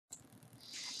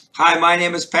Hi, my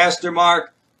name is Pastor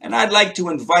Mark, and I'd like to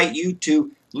invite you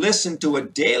to listen to a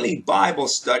daily Bible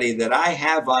study that I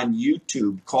have on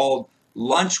YouTube called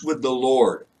Lunch with the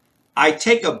Lord. I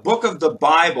take a book of the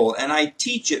Bible and I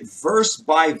teach it verse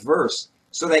by verse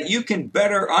so that you can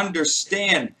better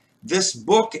understand this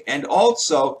book and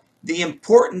also the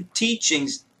important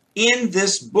teachings in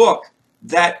this book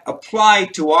that apply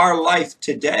to our life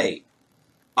today.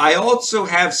 I also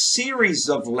have series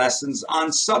of lessons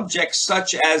on subjects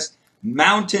such as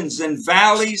mountains and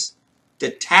valleys,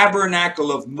 the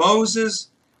tabernacle of Moses,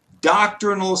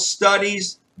 doctrinal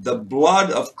studies, the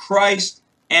blood of Christ,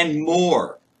 and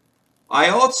more. I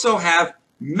also have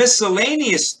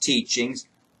miscellaneous teachings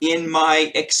in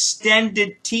my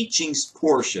extended teachings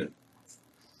portion.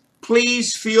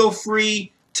 Please feel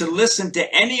free to listen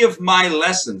to any of my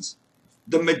lessons.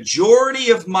 The majority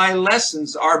of my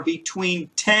lessons are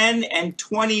between 10 and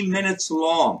 20 minutes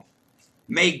long.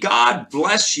 May God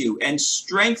bless you and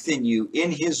strengthen you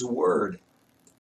in His Word.